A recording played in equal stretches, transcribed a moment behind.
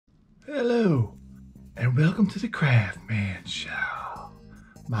Hello, and welcome to the CrafsMan Show.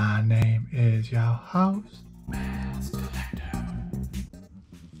 My name is your host,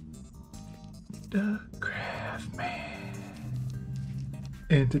 the CrafsMan.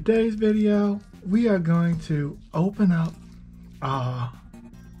 In today's video, we are going to open up our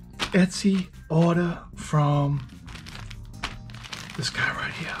Etsy order from this guy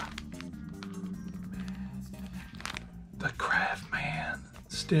right here, the CrafsMan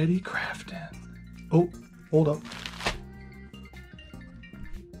SteadyCraftin. Oh, hold up.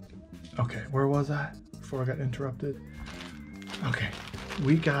 Okay, where was I before I got interrupted? Okay,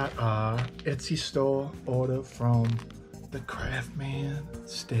 we got our Etsy store order from the CrafsMan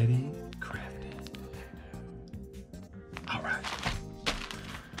SteadyCraftin. All right,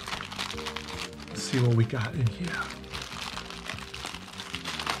 let's see what we got in here.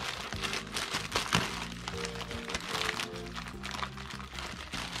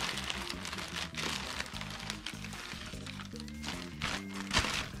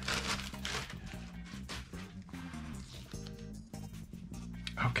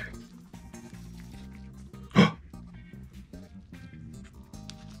 Okay.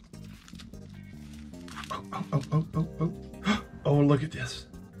 Oh, look at this.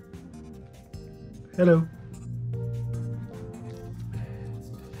 Hello.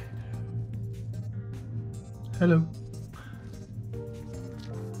 Hello.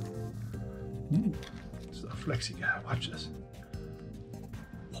 Ooh, this is a flexi guy. Watch this.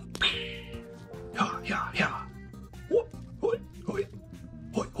 Yeah.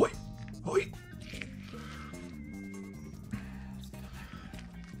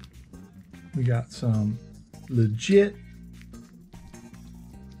 We got some legit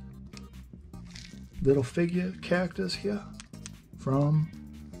little figure characters here from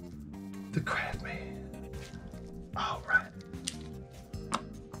the CrafsMan. All right.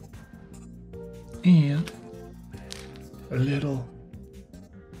 And a little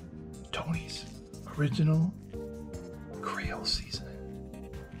Tony's original Creole seasoning.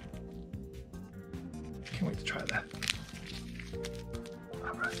 Can't wait to try that.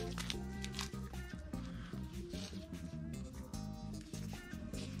 All right.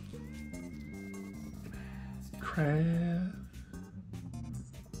 CrafsMan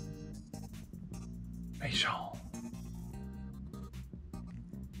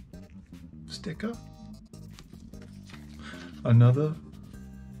sticker. Another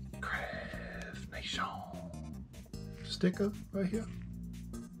CrafsMan sticker right here.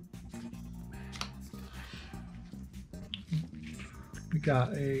 We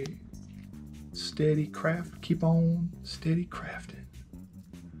got a steady craft, keep on steady crafting.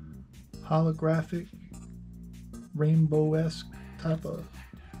 Holographic, rainbow-esque type of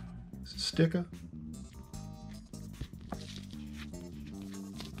sticker.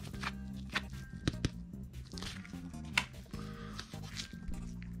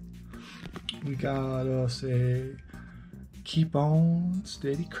 We got us a keep on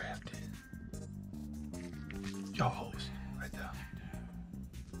steady crafting. Your host right there.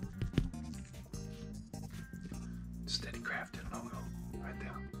 Steady crafting logo right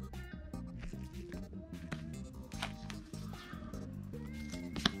there.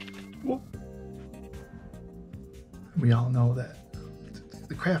 Whoop. We all know that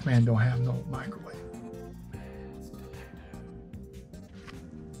the CrafsMan don't have no microwave.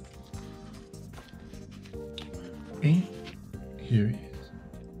 And here he is,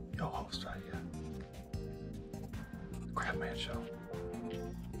 your host right here, CrafsMan Show.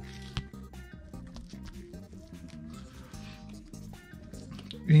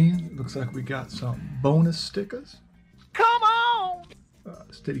 And it looks like we got some bonus stickers. Come on!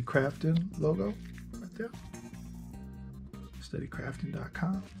 SteadyCraftin logo right there.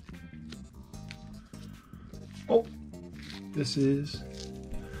 SteadyCraftin.com. Oh, this is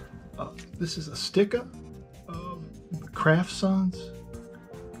a sticker of the CrafsMan's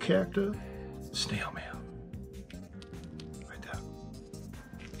character, Snail Mail. Right there.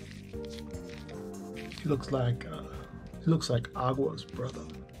 He looks like Agua's brother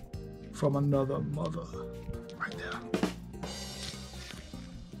from another mother. Right there.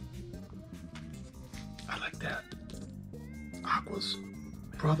 I like that. Aqua's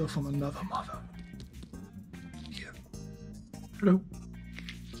brother from another mother. Yeah. Hello.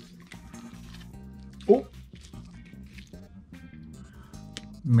 Oh.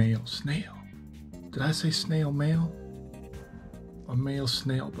 Male snail. Did I say snail male? Or male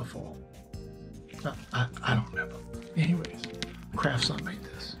snail before? I don't remember. Anyways, CrafsMan made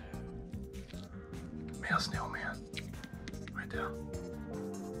this. Male snail man. Right there.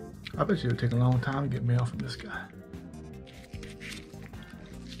 I bet you it would take a long time to get mail from this guy.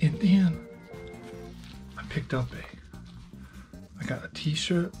 And then I picked up I got a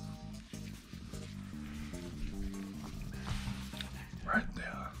t-shirt right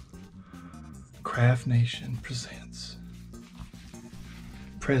there. Craft Nation presents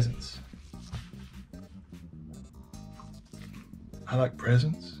presents. I like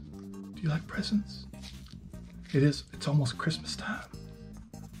presents. Do you like presents? It's almost Christmas time.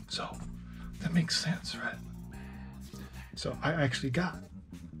 So that makes sense, right? So I actually got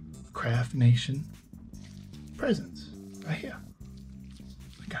Craft Nation presents right here.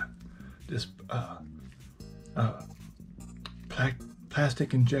 I got this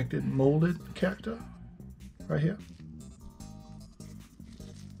plastic injected molded character right here.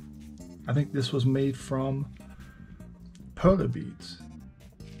 I think this was made from perler beads.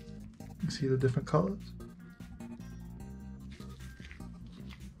 You can see the different colors.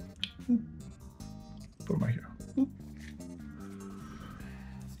 Put them right here.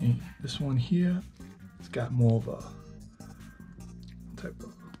 And this one here, it's got more of a type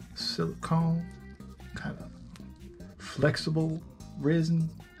of silicone, kind of flexible resin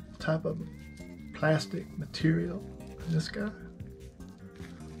type of plastic material in this guy.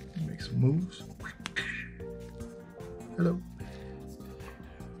 Make some moves. Hello.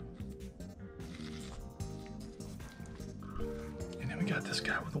 And then we got this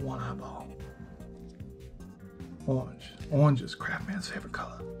guy with the one eyeball. Orange. Orange is CrafsMan's favorite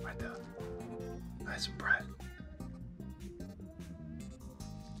color, right there. Nice and bright.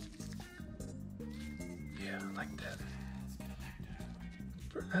 Yeah, I like that.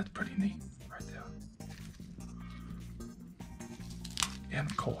 That's pretty neat, right there. And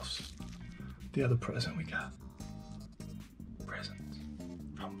of course, the other present we got. Presents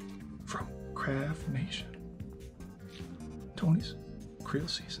from Craft Nation. Tony's Krill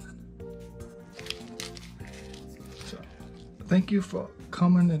Seasoning. So, thank you for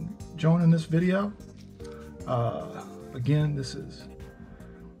coming and joining this video. Again, this is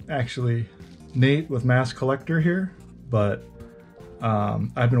actually Nate with Mass Collector here, but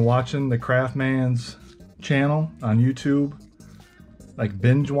I've been watching the CrafsMan's channel on YouTube, like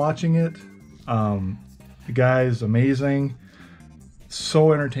binge watching it. The guy is amazing,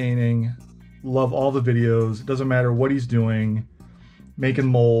 so entertaining, love all the videos. It doesn't matter what he's doing, making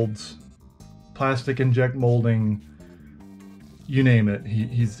molds, plastic inject molding, you name it,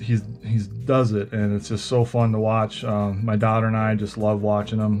 he does it, and it's just so fun to watch. My daughter and I just love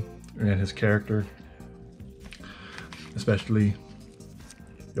watching him and his character, especially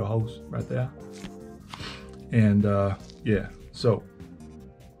your host right there. And yeah, so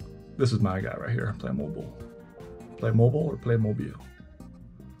this is my guy right here, Playmobil. Playmobil or Playmobil?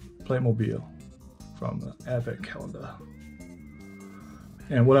 Playmobil from the Advent calendar.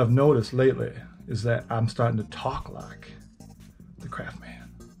 And what I've noticed lately is that I'm starting to talk like the CrafsMan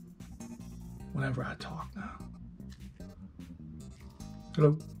whenever I talk now.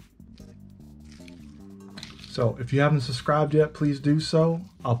 Hello. So if you haven't subscribed yet, please do so.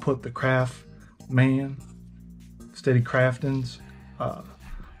 I'll put the CrafsMan SteadyCraftin's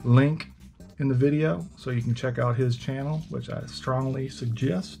link in the video so you can check out his channel, which I strongly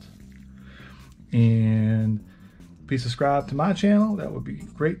suggest. And please subscribe to my channel. That would be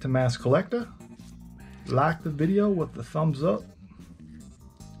great. To Mass Collector. Like the video with the thumbs up.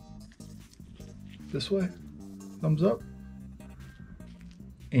 This way, thumbs up.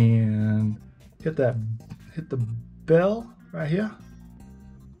 And hit the bell right here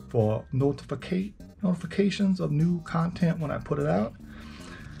for notifications of new content when I put it out.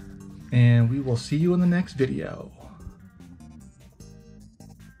 And we will see you in the next video.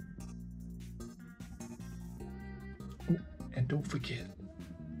 Ooh, and don't forget,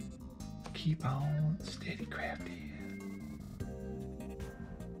 keep on steady crafting.